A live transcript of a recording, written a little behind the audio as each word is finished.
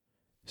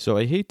So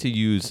I hate to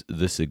use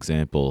this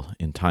example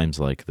in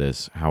times like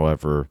this.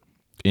 However,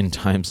 in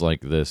times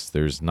like this,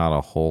 there's not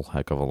a whole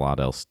heck of a lot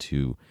else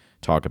to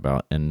talk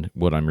about. And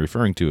what I'm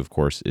referring to, of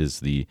course,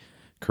 is the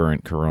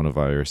current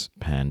coronavirus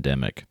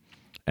pandemic.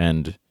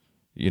 And,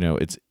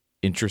 it's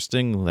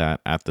interesting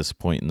that at this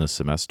point in the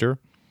semester,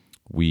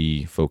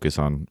 we focus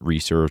on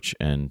research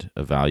and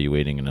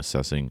evaluating and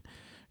assessing,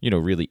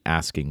 really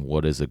asking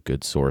what is a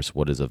good source,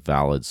 what is a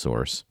valid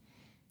source.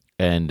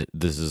 And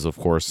this is, of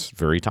course,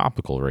 very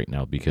topical right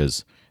now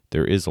because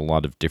there is a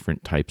lot of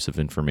different types of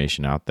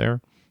information out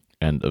there.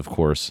 And of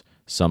course,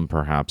 some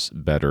perhaps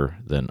better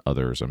than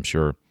others. I'm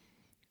sure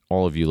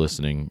all of you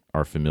listening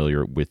are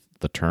familiar with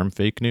the term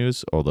fake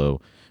news, although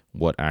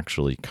what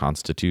actually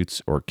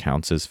constitutes or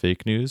counts as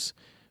fake news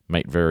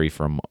might vary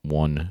from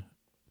one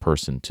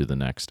person to the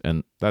next.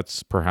 And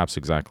that's perhaps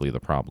exactly the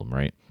problem,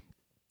 right?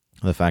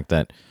 The fact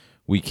that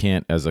we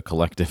can't, as a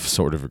collective,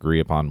 sort of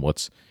agree upon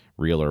what's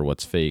real or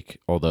what's fake,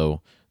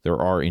 although there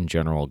are in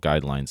general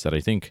guidelines that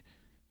I think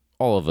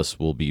all of us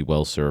will be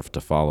well served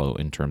to follow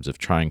in terms of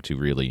trying to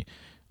really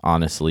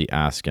honestly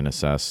ask and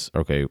assess,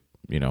 okay,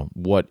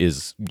 what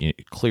is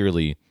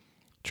clearly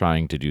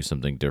trying to do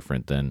something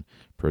different than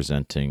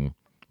presenting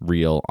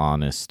real,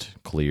 honest,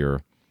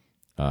 clear,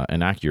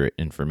 and accurate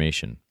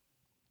information.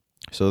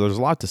 So there's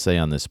a lot to say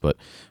on this, but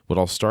what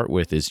I'll start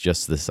with is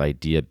just this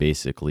idea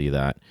basically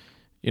that,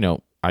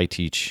 I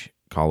teach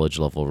college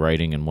level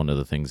writing, and one of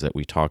the things that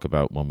we talk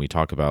about when we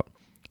talk about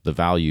the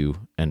value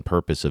and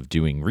purpose of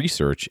doing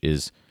research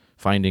is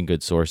finding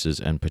good sources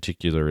and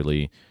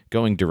particularly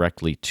going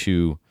directly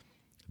to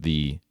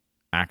the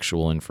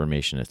actual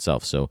information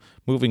itself. So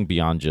moving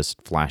beyond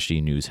just flashy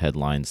news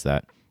headlines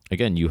that,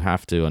 again, you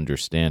have to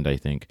understand, I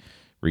think,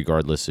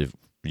 regardless if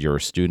you're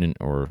a student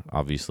or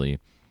obviously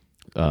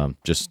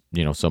just,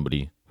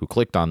 somebody who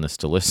clicked on this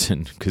to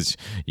listen, because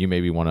you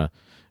maybe want to,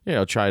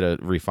 try to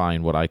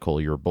refine what I call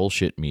your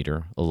bullshit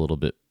meter a little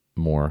bit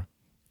more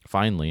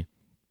finely.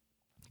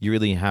 You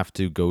really have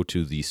to go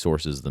to the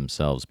sources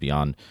themselves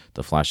beyond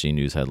the flashy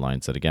news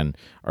headlines that, again,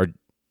 are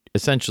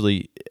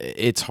essentially,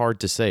 it's hard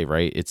to say,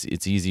 right?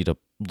 It's easy to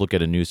look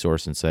at a news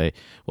source and say,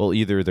 well,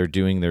 either they're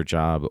doing their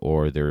job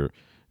or they're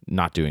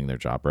not doing their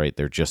job, right?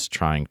 They're just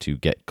trying to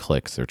get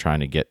clicks. They're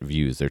trying to get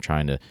views. They're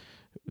trying to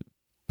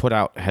put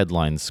out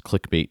headlines,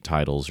 clickbait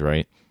titles,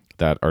 right?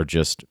 That are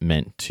just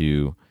meant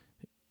to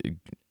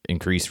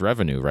increase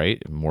revenue,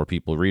 right? More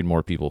people read,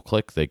 more people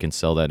click. They can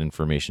sell that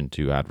information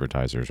to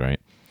advertisers,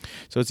 right?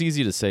 So it's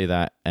easy to say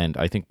that. And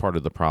I think part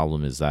of the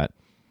problem is that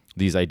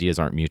these ideas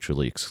aren't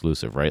mutually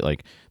exclusive, right?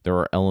 Like there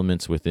are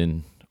elements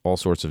within all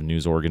sorts of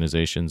news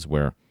organizations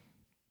where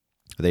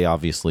they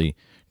obviously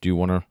do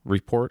want to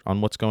report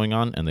on what's going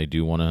on and they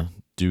do want to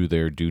do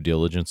their due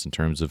diligence in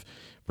terms of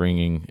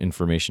bringing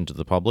information to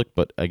the public.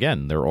 But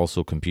again, they're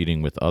also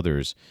competing with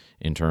others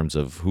in terms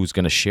of who's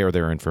going to share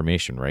their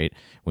information, right?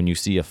 When you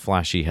see a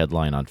flashy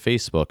headline on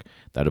Facebook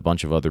that a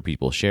bunch of other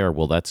people share,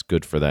 well, that's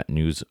good for that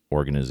news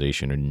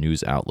organization or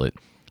news outlet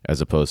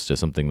as opposed to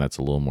something that's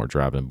a little more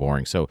drab and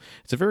boring. So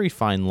it's a very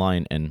fine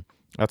line. And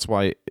that's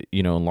why,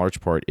 in large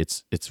part,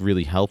 it's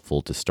really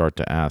helpful to start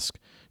to ask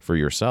for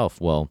yourself,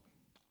 well,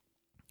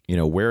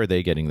 where are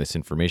they getting this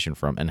information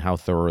from and how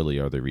thoroughly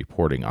are they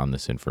reporting on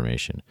this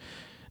information?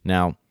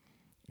 Now,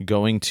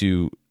 going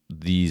to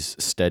these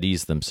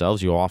studies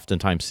themselves, you'll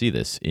oftentimes see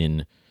this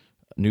in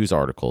news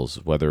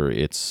articles, whether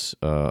it's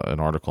an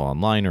article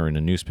online or in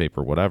a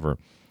newspaper, whatever,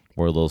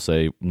 where they'll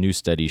say new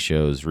study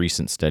shows,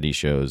 recent study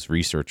shows,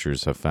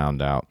 researchers have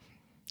found out.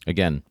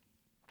 Again,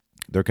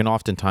 there can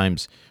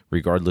oftentimes,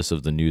 regardless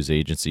of the news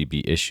agency,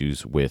 be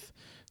issues with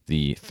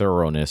the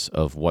thoroughness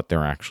of what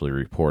they're actually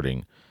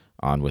reporting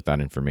on with that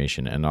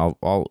information. And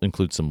I'll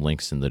include some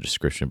links in the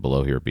description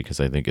below here because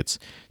I think it's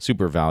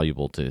super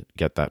valuable to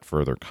get that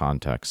further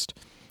context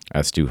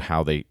as to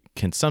how they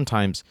can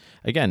sometimes,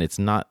 again, it's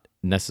not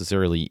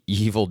necessarily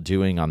evil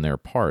doing on their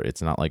part.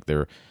 It's not like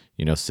they're,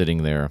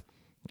 sitting there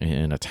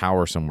in a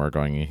tower somewhere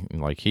going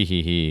like,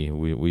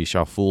 we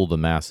shall fool the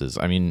masses.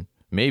 I mean,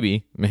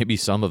 maybe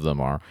some of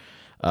them are.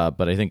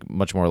 But I think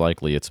much more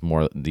likely it's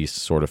more these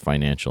sort of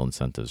financial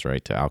incentives,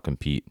 right, to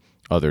outcompete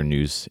other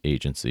news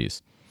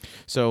agencies.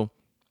 So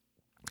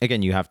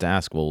again, you have to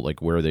ask, well,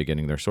 like, where are they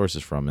getting their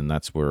sources from? And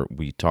that's where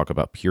we talk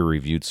about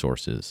peer-reviewed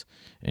sources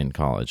in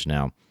college.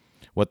 Now,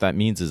 what that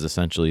means is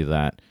essentially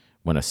that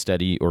when a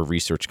study or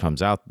research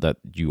comes out that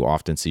you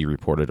often see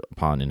reported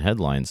upon in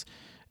headlines,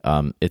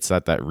 it's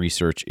that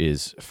research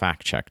is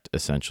fact-checked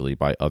essentially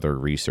by other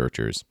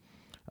researchers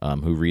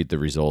who read the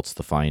results,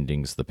 the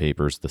findings, the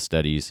papers, the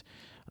studies,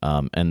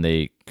 and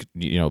they,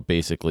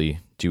 basically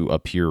do a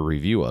peer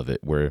review of it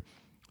where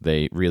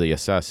they really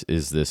assess,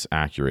 is this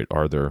accurate?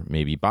 Are there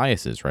maybe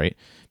biases, right?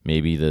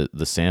 Maybe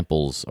the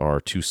samples are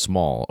too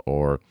small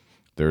or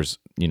there's,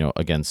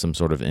 again, some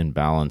sort of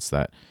imbalance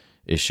that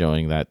is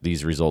showing that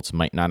these results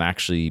might not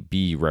actually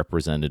be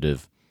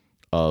representative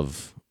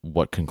of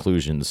what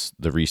conclusions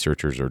the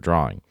researchers are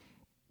drawing.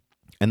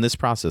 And this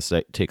process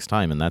takes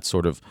time, and that's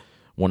sort of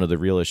one of the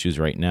real issues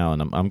right now.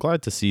 And I'm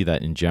glad to see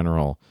that in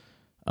general,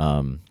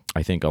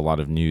 I think a lot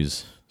of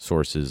news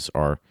sources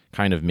are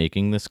kind of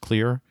making this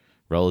clear,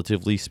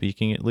 relatively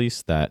speaking, at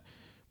least, that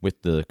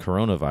with the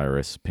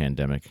coronavirus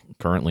pandemic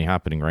currently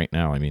happening right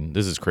now, I mean,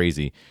 this is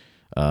crazy.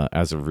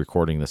 As of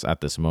recording this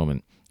at this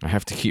moment, I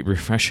have to keep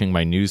refreshing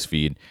my news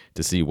feed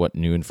to see what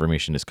new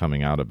information is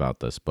coming out about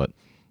this. But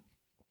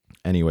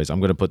anyways, I'm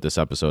going to put this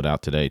episode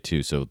out today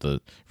too. So the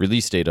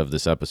release date of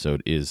this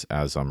episode is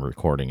as I'm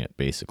recording it,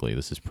 basically.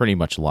 This is pretty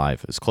much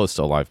live, as close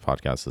to a live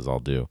podcast as I'll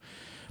do.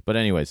 But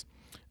anyways,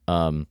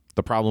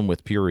 the problem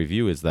with peer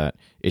review is that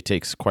it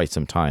takes quite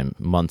some time,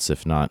 months,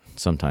 if not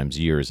sometimes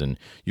years. And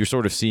you're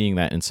sort of seeing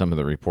that in some of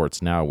the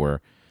reports now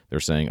where they're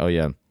saying, oh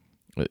yeah,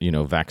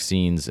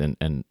 vaccines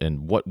and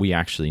what we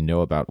actually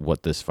know about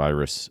what this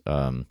virus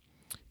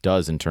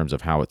does in terms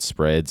of how it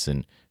spreads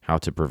and how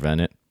to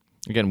prevent it.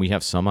 Again, we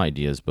have some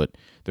ideas, but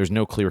there's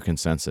no clear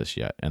consensus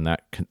yet. And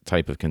that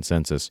type of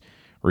consensus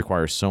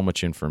requires so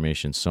much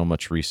information, so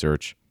much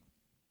research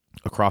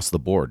across the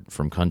board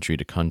from country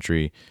to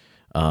country.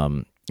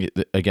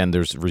 Again,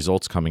 there's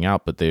results coming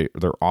out, but they're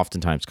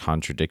oftentimes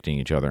contradicting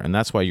each other. And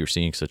that's why you're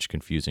seeing such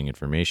confusing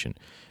information,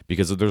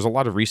 because there's a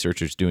lot of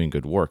researchers doing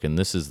good work. And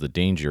this is the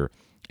danger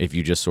if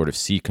you just sort of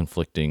see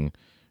conflicting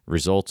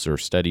results or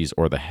studies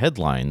or the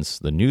headlines,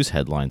 the news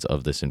headlines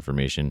of this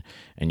information,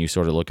 and you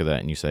sort of look at that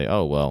and you say,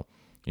 oh, well,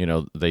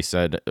 they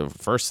said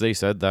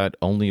that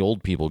only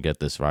old people get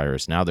this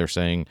virus. Now they're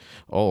saying,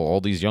 oh, all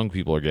these young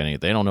people are getting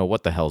it. They don't know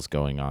what the hell's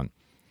going on.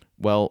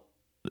 Well,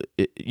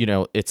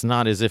 it's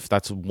not as if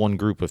that's one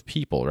group of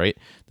people, right?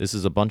 This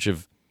is a bunch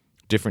of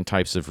different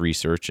types of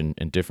research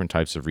and different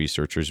types of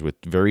researchers with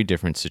very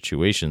different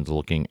situations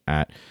looking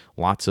at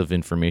lots of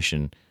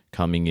information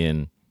coming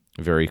in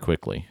very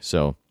quickly.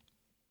 So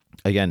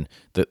again,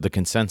 the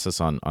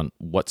consensus on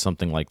what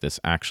something like this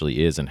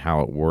actually is and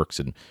how it works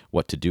and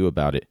what to do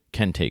about it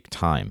can take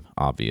time,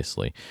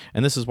 obviously.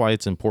 And this is why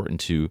it's important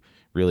to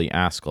really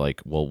ask,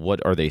 like, well,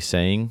 what are they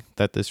saying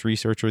that this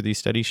research or these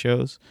studies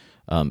shows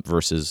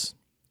versus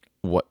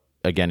what,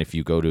 again, if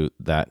you go to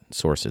that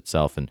source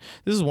itself. And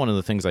this is one of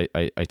the things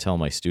I tell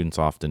my students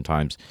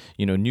oftentimes,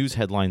 news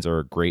headlines are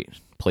a great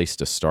place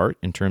to start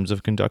in terms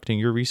of conducting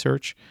your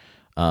research.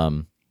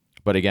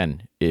 But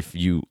again, if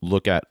you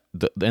look at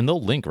and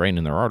they'll link right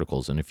in their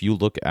articles, and if you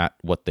look at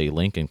what they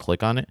link and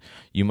click on it,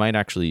 you might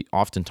actually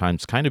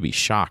oftentimes kind of be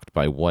shocked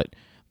by what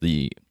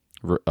the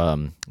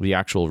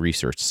actual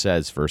research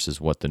says versus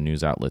what the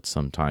news outlets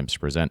sometimes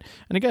present.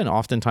 And again,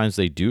 oftentimes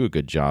they do a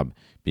good job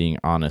being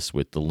honest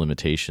with the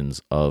limitations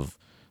of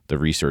the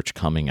research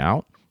coming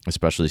out,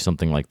 especially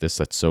something like this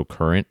that's so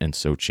current and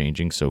so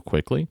changing so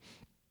quickly.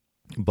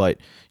 But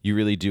you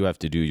really do have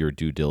to do your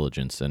due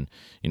diligence. And,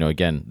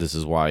 again, this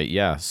is why,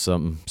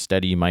 some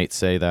study might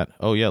say that,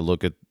 oh, yeah,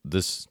 look at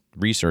this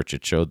research.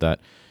 It showed that,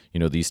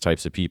 these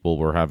types of people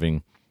were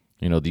having,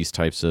 these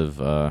types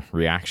of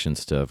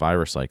reactions to a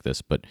virus like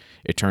this. But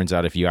it turns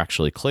out if you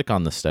actually click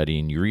on the study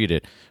and you read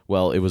it,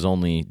 well, it was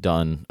only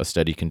a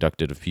study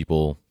conducted of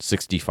people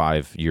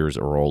 65 years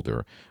or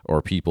older,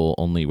 or people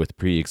only with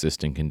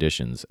pre-existing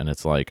conditions. And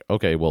it's like,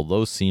 okay, well,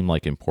 those seem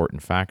like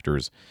important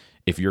factors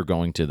if you're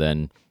going to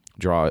then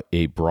draw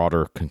a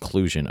broader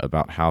conclusion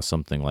about how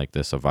something like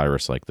this, a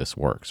virus like this,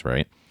 works,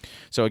 right?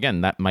 So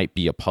again, that might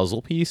be a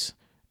puzzle piece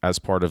as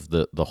part of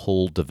the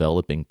whole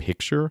developing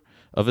picture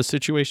of a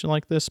situation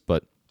like this,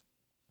 but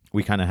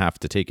we kind of have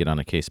to take it on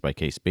a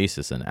case-by-case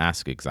basis and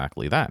ask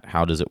exactly that.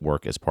 How does it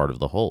work as part of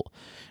the whole?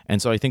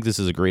 And so I think this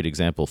is a great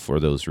example for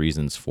those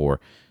reasons for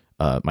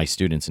my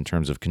students in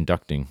terms of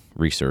conducting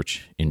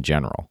research in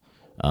general.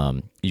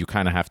 You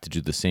kind of have to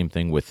do the same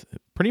thing with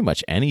pretty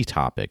much any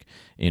topic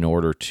in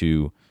order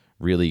to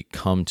really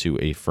come to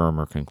a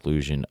firmer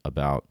conclusion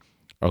about,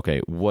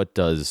 okay, what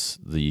does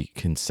the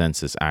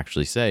consensus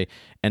actually say?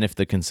 And if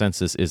the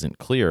consensus isn't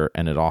clear,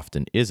 and it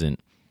often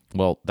isn't,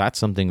 well, that's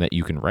something that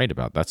you can write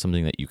about. That's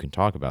something that you can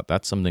talk about.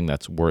 That's something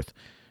that's worth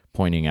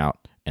pointing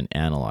out and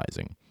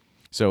analyzing.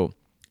 So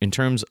in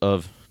terms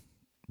of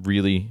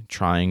really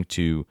trying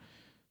to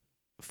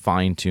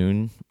fine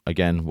tune,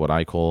 again, what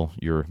I call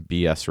your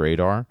BS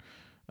radar,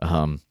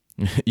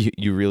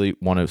 you really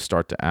want to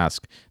start to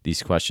ask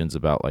these questions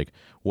about, like,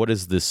 what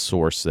is this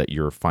source that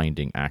you're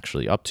finding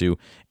actually up to?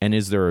 And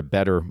is there a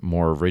better,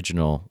 more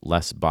original,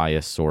 less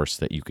biased source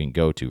that you can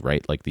go to,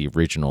 right? Like the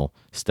original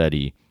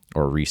study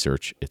or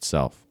research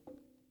itself.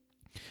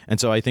 And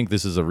so I think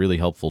this is a really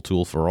helpful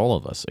tool for all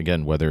of us.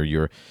 Again, whether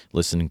you're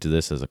listening to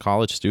this as a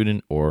college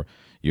student or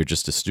you're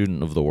just a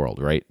student of the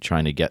world, right?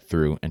 Trying to get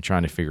through and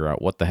trying to figure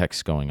out what the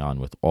heck's going on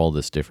with all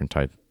this different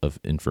type of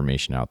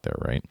information out there,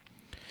 right?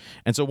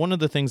 And so one of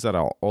the things that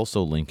I'll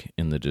also link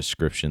in the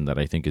description that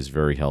I think is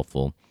very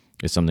helpful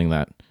is something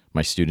that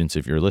my students,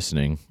 if you're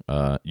listening,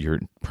 you're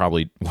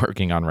probably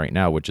working on right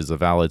now, which is a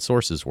valid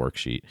sources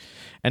worksheet.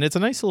 And it's a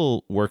nice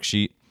little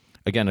worksheet.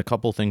 Again, a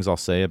couple things I'll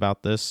say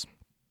about this.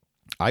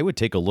 I would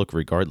take a look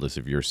regardless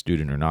if you're a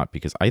student or not,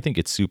 because I think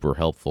it's super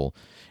helpful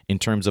in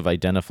terms of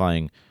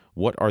identifying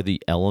what are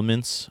the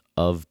elements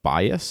of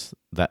bias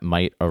that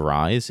might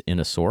arise in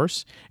a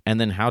source,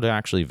 and then how to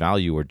actually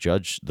value or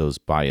judge those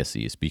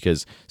biases,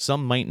 because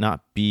some might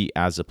not be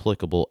as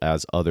applicable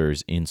as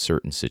others in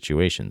certain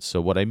situations.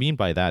 So what I mean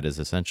by that is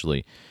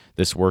essentially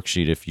this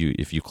worksheet,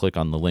 if you click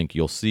on the link,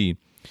 you'll see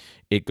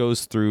it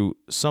goes through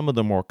some of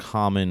the more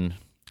common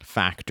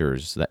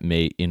factors that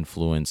may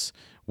influence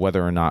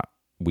whether or not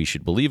we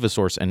should believe a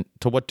source, and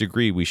to what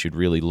degree we should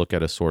really look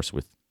at a source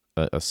with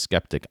a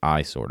skeptic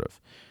eye, sort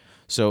of.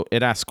 So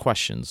it asks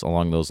questions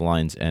along those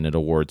lines, and it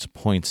awards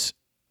points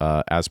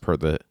as per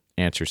the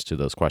answers to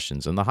those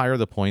questions. And the higher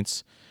the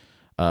points,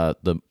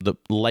 the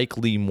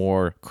likely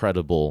more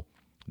credible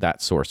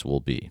that source will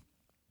be.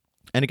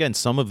 And again,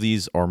 some of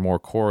these are more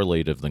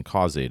correlative than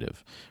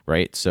causative,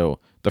 right? So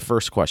the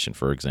first question,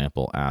 for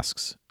example,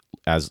 asks,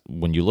 as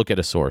when you look at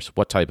a source,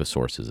 what type of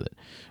source is it?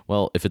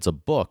 Well, if it's a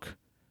book,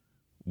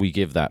 we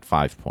give that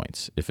 5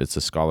 points. If it's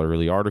a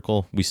scholarly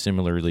article, we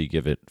similarly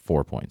give it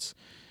 4 points.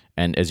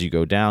 And as you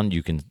go down,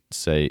 you can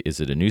say, is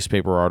it a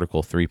newspaper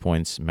article, 3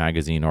 points,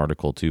 magazine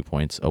article, 2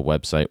 points, a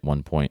website,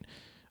 1 point,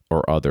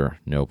 or other,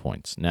 no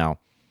points. Now,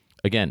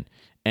 again,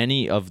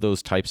 any of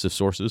those types of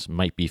sources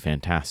might be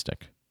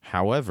fantastic.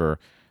 However,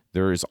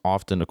 there is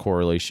often a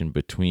correlation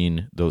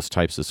between those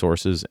types of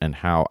sources and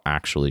how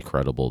actually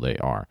credible they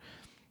are.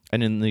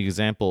 And in the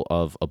example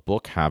of a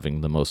book having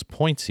the most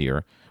points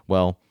here,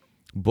 well,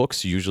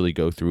 books usually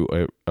go through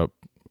a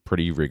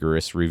pretty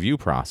rigorous review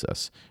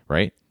process,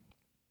 right?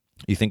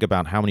 You think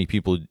about how many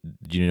people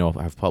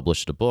have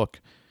published a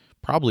book,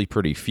 probably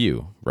pretty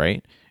few,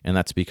 right? And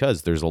that's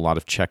because there's a lot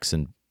of checks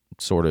and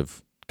sort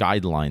of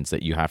guidelines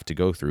that you have to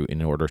go through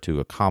in order to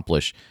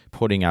accomplish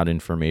putting out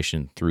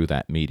information through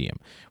that medium.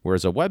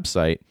 Whereas a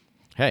website,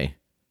 hey,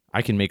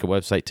 I can make a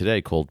website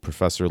today called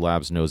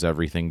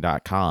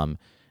ProfessorLabsKnowsEverything.com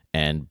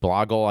and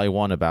blog all I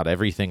want about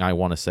everything I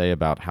want to say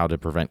about how to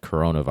prevent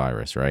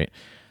coronavirus, right?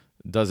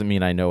 Doesn't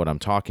mean I know what I'm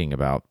talking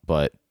about,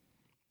 but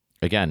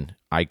again,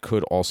 I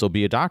could also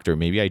be a doctor.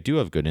 Maybe I do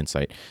have good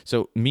insight.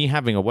 So me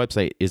having a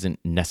website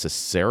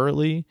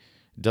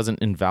doesn't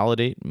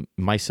invalidate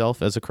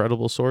myself as a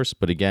credible source.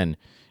 But again,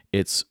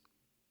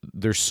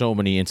 there's so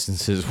many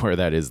instances where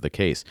that is the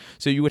case.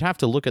 So you would have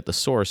to look at the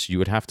source. You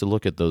would have to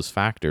look at those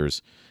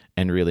factors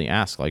and really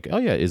ask, like, oh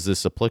yeah, is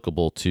this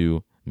applicable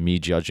to me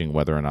judging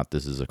whether or not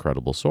this is a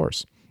credible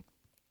source?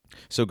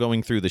 So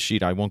going through the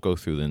sheet, I won't go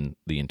through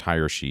the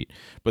entire sheet,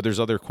 but there's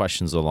other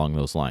questions along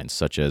those lines,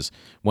 such as,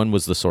 when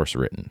was the source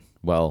written?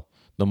 Well,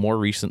 the more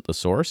recent the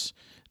source,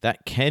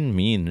 that can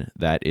mean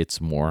that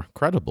it's more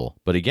credible.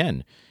 But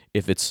again,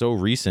 if it's so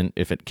recent,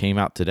 if it came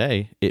out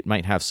today, it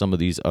might have some of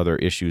these other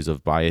issues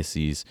of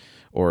biases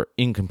or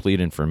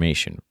incomplete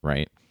information,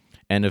 right?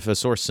 And if a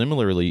source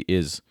similarly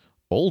is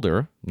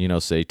older,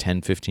 say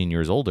 10, 15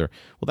 years older,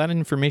 well, that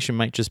information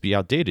might just be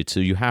outdated. So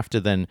you have to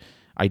then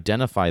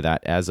identify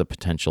that as a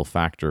potential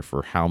factor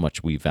for how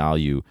much we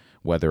value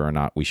whether or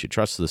not we should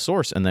trust the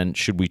source. And then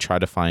should we try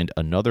to find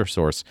another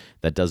source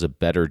that does a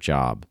better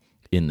job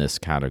in this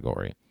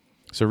category?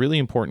 So really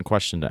important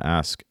question to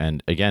ask.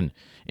 And again,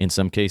 in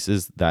some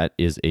cases, that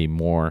is a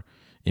more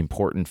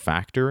important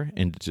factor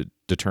in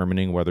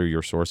determining whether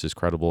your source is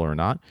credible or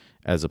not,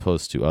 as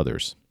opposed to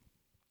others.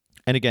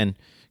 And again,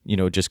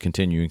 just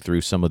continuing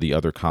through some of the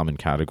other common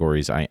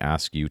categories I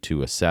ask you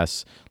to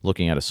assess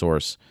looking at a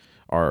source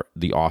are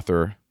the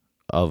author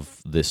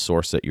of this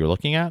source that you're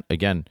looking at.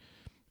 Again,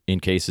 in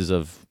cases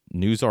of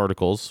news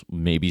articles,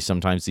 maybe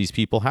sometimes these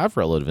people have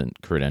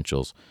relevant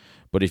credentials.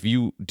 But if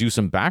you do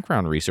some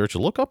background research,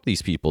 look up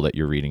these people that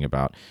you're reading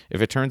about.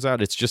 If it turns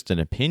out it's just an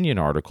opinion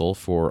article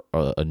for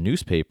a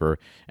newspaper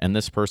and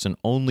this person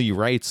only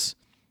writes,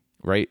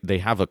 right, they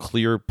have a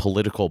clear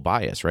political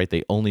bias, right?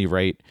 They only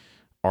write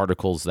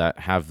articles that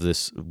have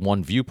this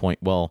one viewpoint.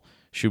 Well,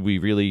 should we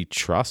really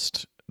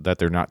trust that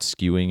they're not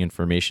skewing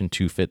information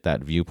to fit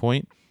that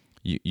viewpoint?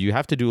 You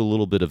have to do a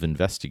little bit of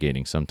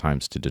investigating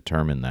sometimes to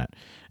determine that.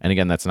 And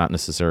again, that's not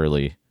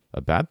necessarily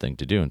a bad thing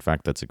to do. In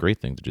fact, that's a great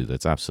thing to do.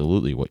 That's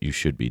absolutely what you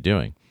should be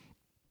doing.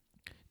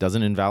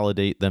 Doesn't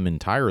invalidate them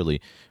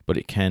entirely, but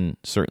it can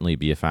certainly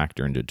be a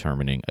factor in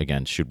determining,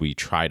 again, should we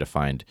try to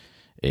find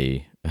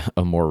a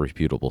more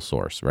reputable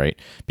source, right?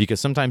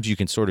 Because sometimes you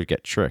can sort of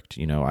get tricked.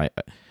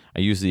 I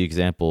use the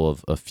example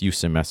of a few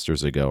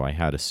semesters ago. I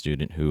had a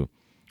student who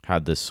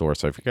had this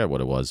source. I forget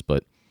what it was,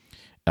 but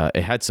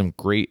it had some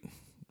great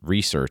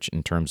research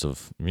in terms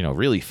of,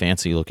 really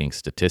fancy looking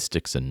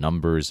statistics and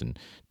numbers and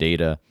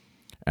data.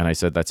 And I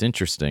said, that's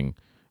interesting,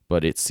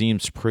 but it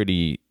seems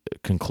pretty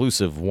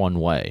conclusive one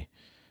way.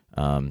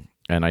 And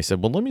I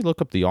said, well, let me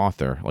look up the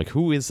author. Like,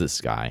 who is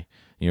this guy,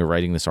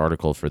 writing this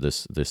article for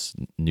this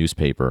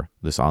newspaper,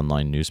 this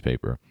online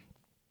newspaper?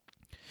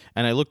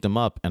 And I looked him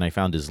up and I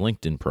found his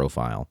LinkedIn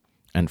profile.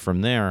 And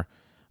from there,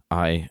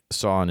 I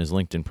saw on his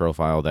LinkedIn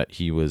profile that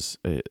he was,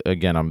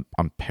 again, I'm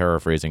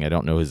paraphrasing, I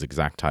don't know his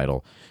exact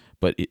title,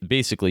 but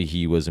basically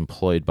he was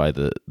employed by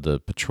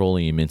the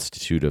Petroleum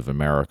Institute of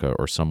America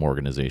or some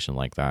organization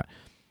like that.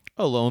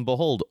 Oh, lo and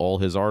behold, all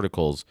his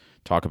articles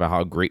talk about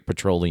how great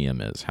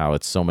petroleum is, how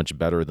it's so much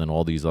better than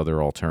all these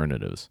other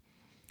alternatives.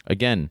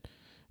 Again,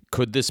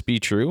 could this be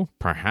true?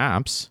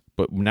 Perhaps,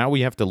 but now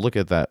we have to look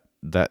at that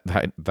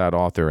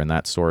author and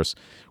that source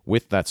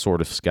with that sort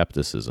of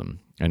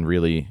skepticism and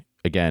really,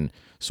 again,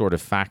 sort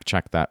of fact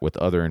check that with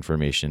other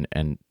information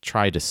and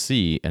try to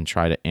see and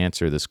try to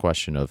answer this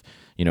question of,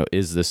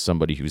 is this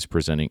somebody who's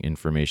presenting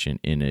information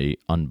in a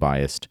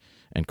unbiased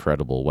and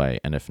credible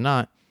way? And if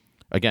not,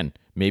 again,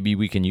 maybe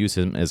we can use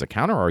him as a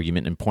counter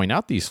argument and point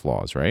out these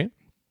flaws, right?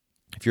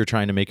 If you're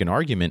trying to make an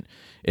argument,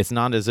 it's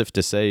not as if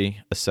to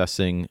say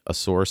assessing a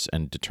source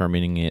and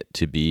determining it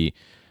to be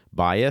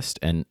biased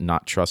and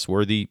not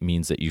trustworthy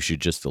means that you should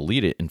just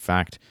delete it. In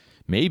fact,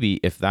 maybe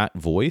if that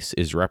voice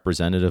is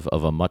representative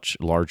of a much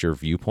larger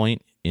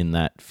viewpoint in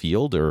that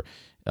field or,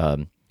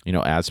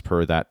 as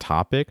per that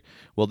topic,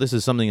 well, this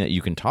is something that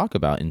you can talk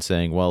about in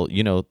saying, well,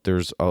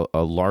 there's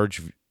a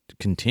large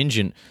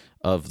contingent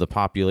of the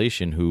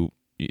population who,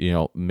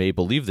 may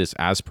believe this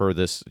as per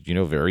this,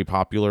 very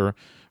popular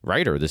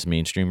writer, this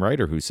mainstream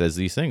writer who says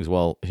these things.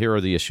 Well, here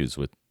are the issues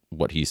with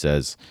what he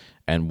says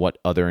and what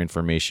other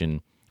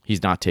information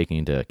he's not taking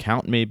into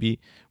account, maybe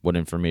what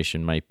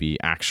information might be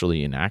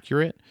actually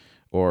inaccurate,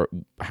 or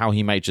how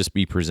he might just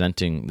be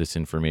presenting this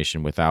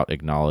information without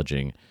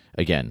acknowledging,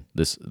 again,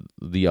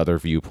 the other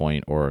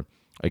viewpoint, or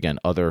again,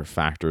 other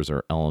factors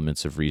or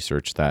elements of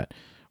research that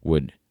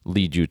would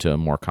lead you to a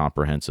more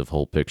comprehensive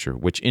whole picture,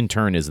 which in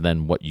turn is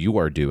then what you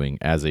are doing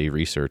as a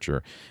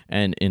researcher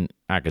and in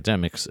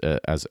academics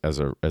as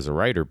a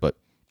writer, but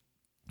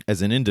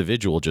as an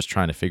individual just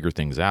trying to figure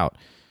things out.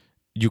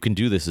 You can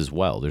do this as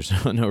well. There's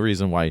no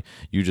reason why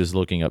you just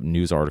looking up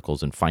news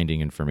articles and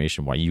finding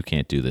information why you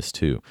can't do this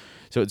too.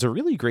 So it's a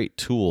really great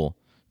tool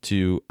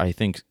to, I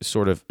think,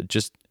 sort of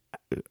just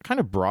kind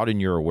of broaden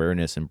your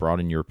awareness and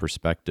broaden your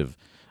perspective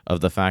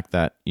of the fact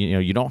that,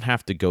 you don't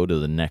have to go to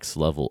the next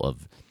level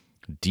of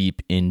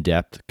deep,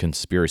 in-depth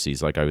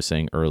conspiracies. Like I was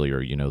saying earlier,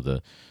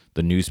 the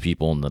news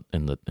people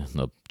in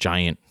the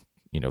giant,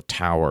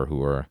 tower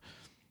who are,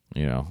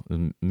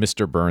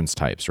 Mr. Burns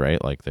types,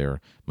 right? Like they're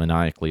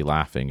maniacally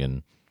laughing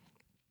and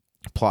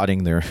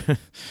plotting their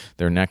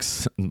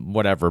next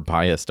whatever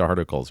biased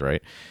articles,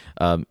 right?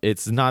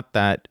 It's not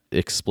that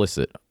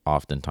explicit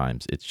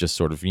oftentimes. It's just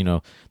sort of,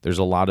 there's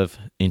a lot of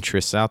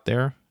interests out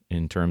there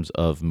in terms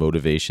of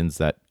motivations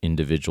that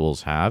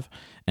individuals have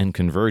and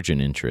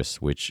convergent interests,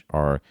 which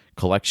are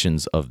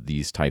collections of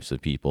these types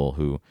of people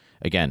who,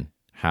 again,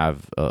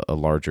 have a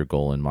larger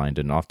goal in mind.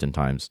 And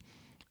oftentimes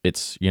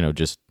it's,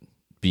 just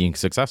being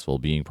successful,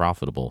 being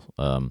profitable,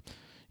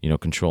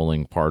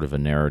 controlling part of a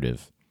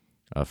narrative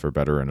for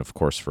better and, of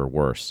course, for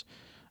worse.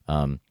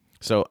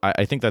 So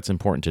I think that's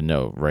important to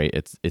know, right?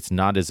 It's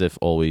not as if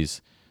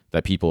always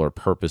that people are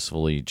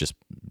purposefully just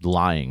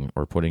lying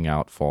or putting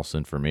out false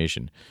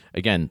information.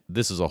 Again,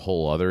 this is a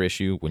whole other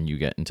issue when you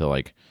get into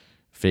like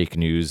fake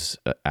news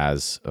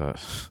that's a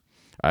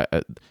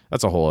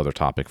whole other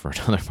topic for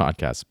another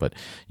podcast. But,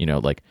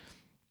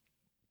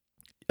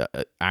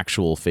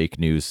 actual fake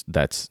news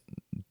that's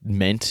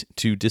meant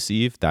to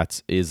deceive,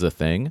 is a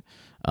thing.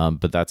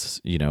 But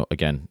that's,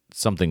 again,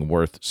 something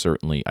worth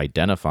certainly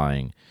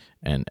identifying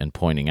and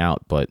pointing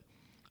out. But,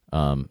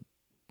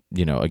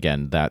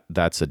 again,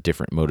 that's a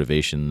different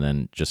motivation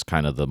than just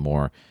kind of the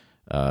more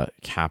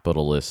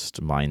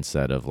capitalist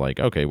mindset of like,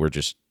 okay, we're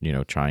just,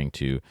 trying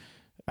to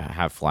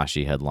have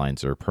flashy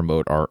headlines or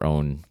promote our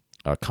own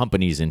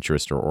company's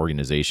interest or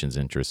organization's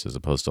interest as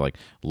opposed to like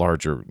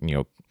larger,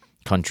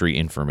 country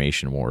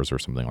information wars or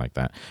something like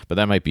that. But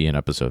that might be an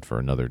episode for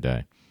another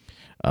day.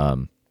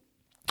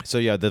 So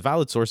yeah, the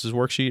valid sources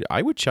worksheet,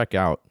 I would check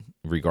out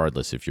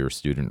regardless if you're a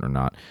student or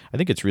not. I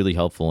think it's really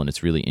helpful and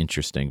it's really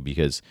interesting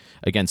because,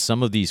 again,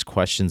 some of these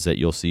questions that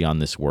you'll see on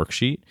this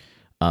worksheet,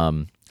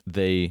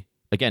 they,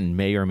 again,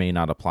 may or may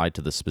not apply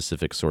to the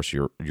specific source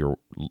you're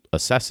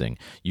assessing.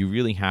 You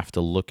really have to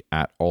look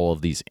at all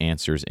of these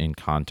answers in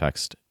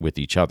context with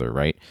each other,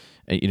 right?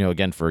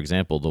 Again, for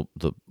example,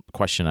 the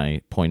question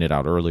I pointed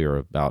out earlier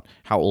about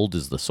how old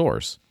is the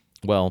source?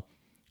 Well,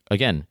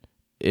 again,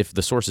 if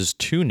the source is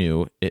too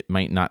new, it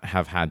might not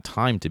have had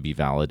time to be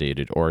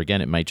validated, or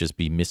again, it might just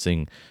be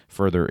missing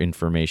further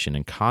information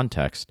and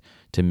context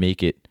to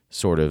make it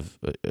sort of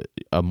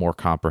a more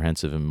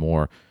comprehensive and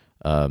more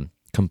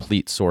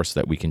complete source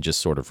that we can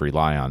just sort of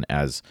rely on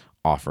as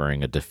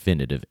offering a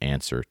definitive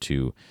answer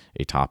to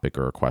a topic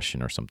or a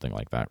question or something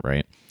like that,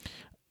 right?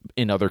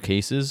 In other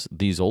cases,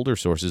 these older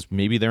sources,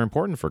 maybe they're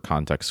important for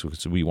context.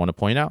 So we want to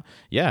point out,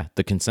 yeah,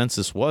 the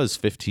consensus was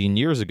 15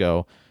 years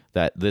ago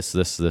that this,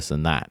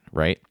 and that,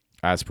 right?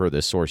 As per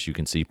this source, you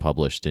can see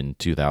published in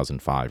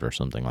 2005 or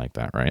something like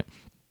that, right?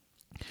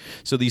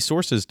 So these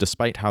sources,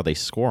 despite how they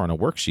score on a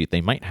worksheet,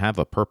 they might have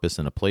a purpose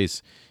and a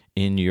place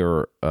in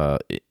your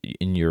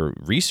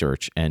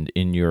research and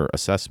in your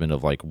assessment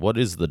of like, what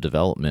is the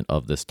development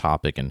of this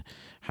topic and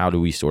how do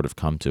we sort of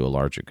come to a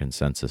larger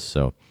consensus?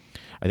 So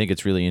I think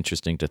it's really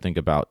interesting to think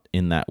about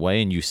in that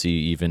way. And you see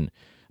even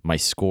my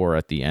score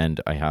at the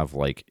end, I have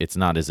like, it's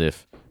not as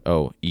if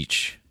oh,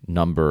 each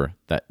number,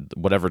 that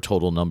whatever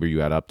total number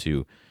you add up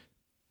to,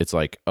 it's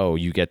like, oh,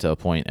 you get to a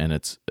point and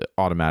it's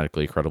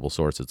automatically a credible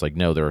source. It's like,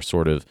 no, there are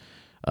sort of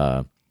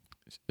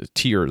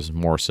tiers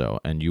more so,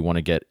 and you want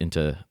to get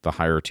into the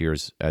higher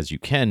tiers as you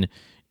can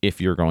if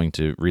you're going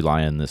to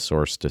rely on this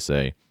source to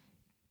say,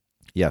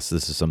 yes,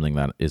 this is something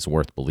that is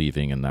worth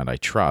believing and that I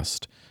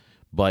trust.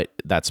 But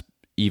that's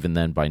even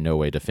then by no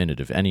way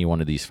definitive. Any one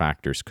of these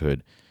factors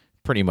could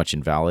pretty much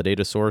invalidate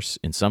a source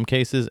in some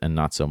cases and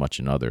not so much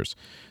in others.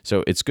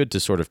 So it's good to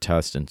sort of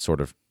test and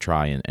sort of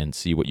try and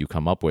see what you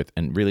come up with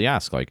and really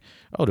ask, like,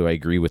 oh, do I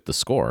agree with the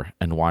score,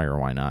 and why or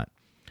why not?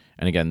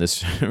 And again,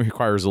 this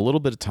requires a little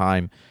bit of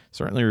time,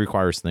 certainly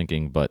requires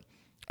thinking, but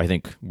I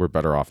think we're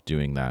better off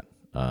doing that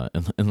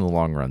in the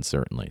long run,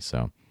 certainly.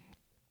 So,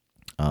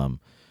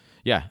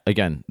 yeah,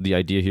 again, the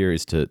idea here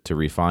is to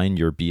refine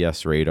your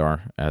BS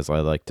radar, as I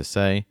like to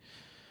say.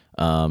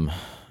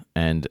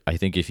 And I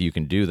think if you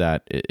can do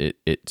that,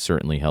 it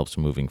certainly helps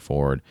moving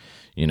forward.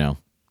 You know,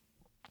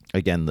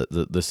 again,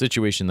 the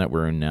situation that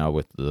we're in now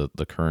with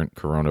the current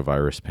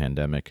coronavirus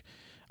pandemic,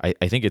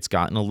 I think it's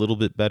gotten a little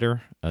bit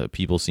better.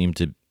 People seem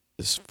to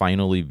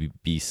finally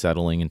be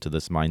settling into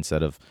this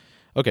mindset of,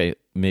 okay,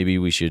 maybe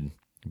we should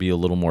be a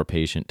little more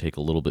patient, take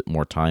a little bit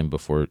more time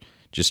before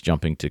just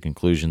jumping to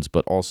conclusions,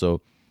 but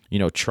also, you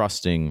know,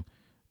 trusting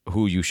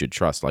who you should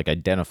trust, like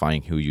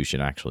identifying who you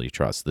should actually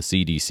trust. The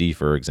CDC,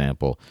 for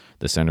example,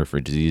 the Center for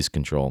Disease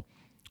Control,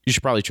 you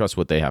should probably trust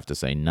what they have to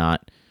say,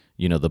 not,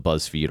 you know, the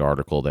BuzzFeed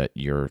article that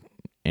your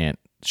aunt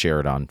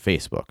shared on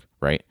Facebook,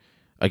 right?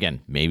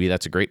 Again, maybe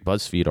that's a great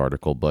BuzzFeed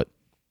article, but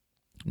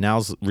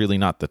now's really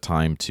not the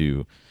time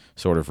to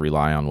sort of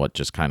rely on what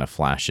just kind of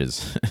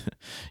flashes,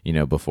 you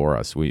know, before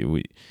us.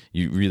 You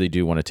really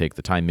do want to take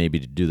the time maybe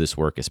to do this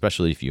work,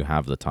 especially if you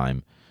have the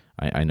time.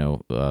 I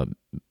know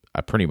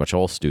pretty much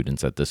all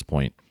students at this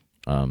point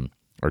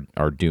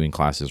are doing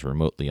classes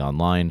remotely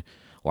online.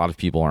 A lot of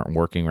people aren't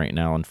working right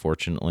now,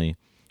 unfortunately.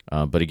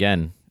 But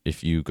again,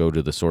 if you go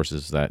to the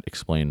sources that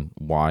explain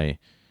why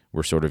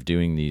we're sort of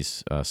doing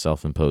these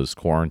self-imposed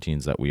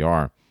quarantines that we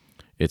are,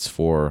 it's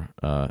for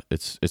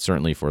it's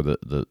certainly for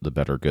the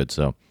better good.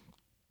 So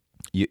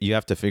you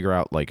have to figure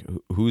out like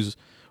who's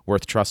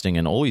worth trusting,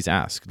 and always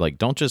ask. Like,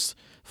 don't just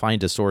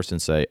find a source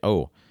and say,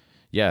 oh,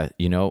 yeah,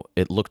 you know,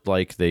 it looked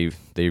like they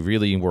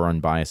really were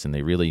unbiased and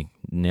they really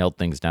nailed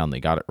things down. They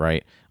got it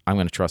right. I'm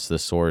going to trust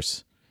this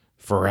source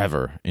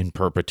forever, in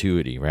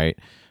perpetuity, right?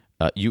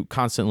 You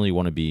constantly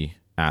want to be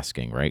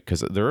asking, right?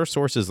 Because there are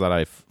sources that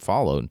I've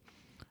followed,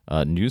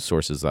 news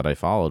sources that I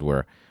followed,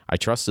 where I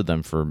trusted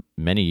them for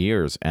many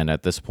years, and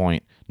at this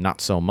point,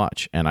 not so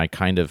much. And I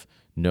kind of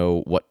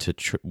know what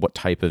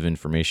type of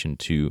information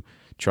to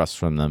trust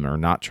from them or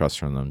not trust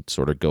from them,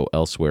 sort of go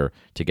elsewhere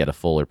to get a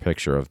fuller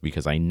picture of,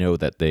 because I know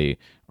that they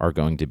are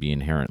going to be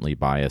inherently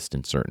biased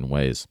in certain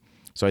ways.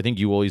 So I think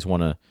you always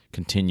want to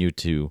continue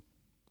to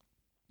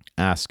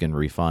ask and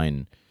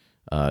refine,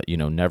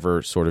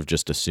 never sort of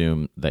just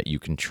assume that you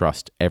can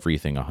trust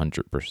everything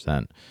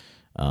 100%.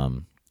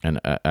 And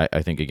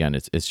I think, again,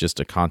 it's just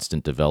a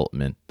constant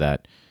development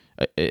that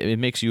it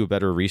makes you a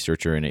better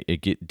researcher, and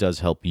it does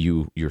help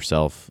you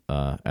yourself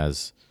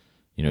as,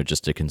 you know,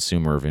 just a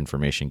consumer of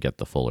information, get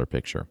the fuller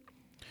picture.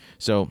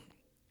 So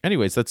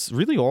anyways, that's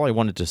really all I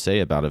wanted to say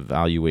about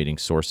evaluating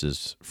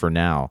sources for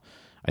now.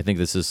 I think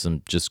this is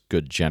some just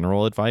good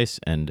general advice.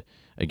 And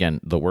again,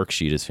 the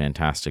worksheet is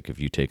fantastic if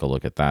you take a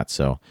look at that.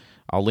 So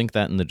I'll link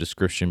that in the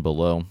description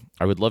below.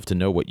 I would love to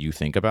know what you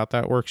think about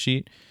that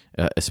worksheet,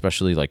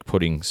 especially like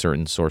putting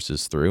certain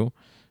sources through,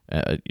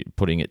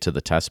 putting it to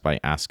the test by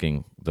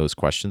asking those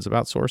questions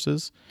about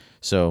sources.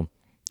 So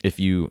if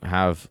you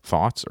have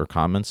thoughts or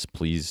comments,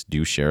 please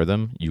do share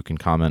them. You can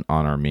comment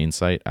on our main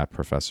site at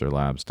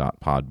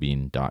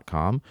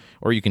professorlabs.podbean.com,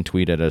 or you can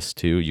tweet at us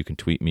too. You can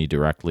tweet me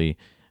directly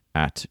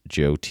at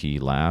Joe T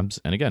Labs.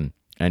 And again,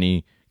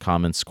 any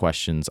comments,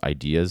 questions,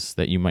 ideas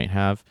that you might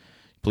have,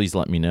 please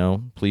let me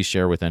know. Please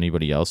share with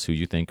anybody else who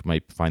you think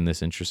might find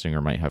this interesting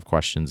or might have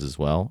questions as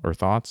well, or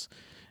thoughts.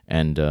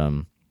 And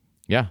I'd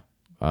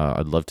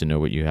love to know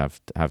what you have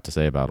to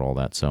say about all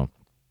that. So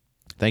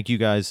thank you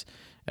guys.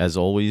 As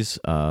always,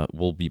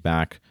 we'll be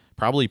back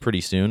probably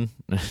pretty soon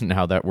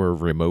now that we're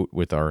remote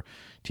with our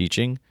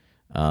teaching.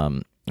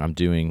 I'm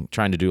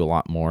trying to do a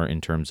lot more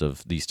in terms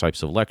of these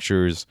types of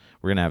lectures.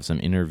 We're going to have some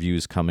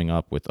interviews coming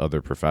up with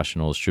other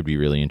professionals. Should be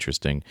really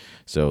interesting.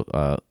 So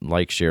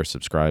like, share,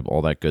 subscribe,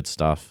 all that good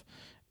stuff.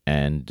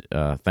 And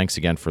thanks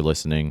again for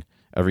listening.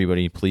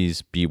 Everybody,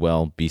 please be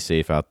well, be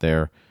safe out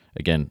there.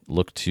 Again,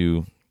 look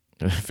to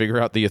figure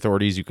out the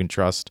authorities you can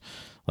trust,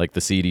 like the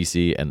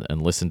CDC,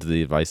 and listen to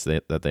the advice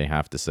that they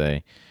have to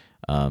say.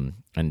 And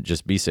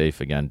just be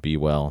safe, again, be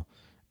well.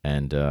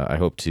 And I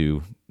hope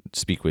to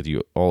speak with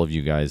you, all of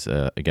you guys,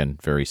 again,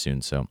 very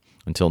soon. So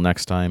until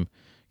next time,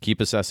 keep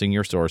assessing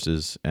your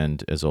sources,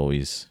 and as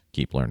always,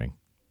 keep learning.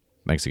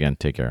 Thanks again.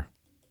 Take care.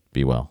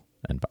 Be well.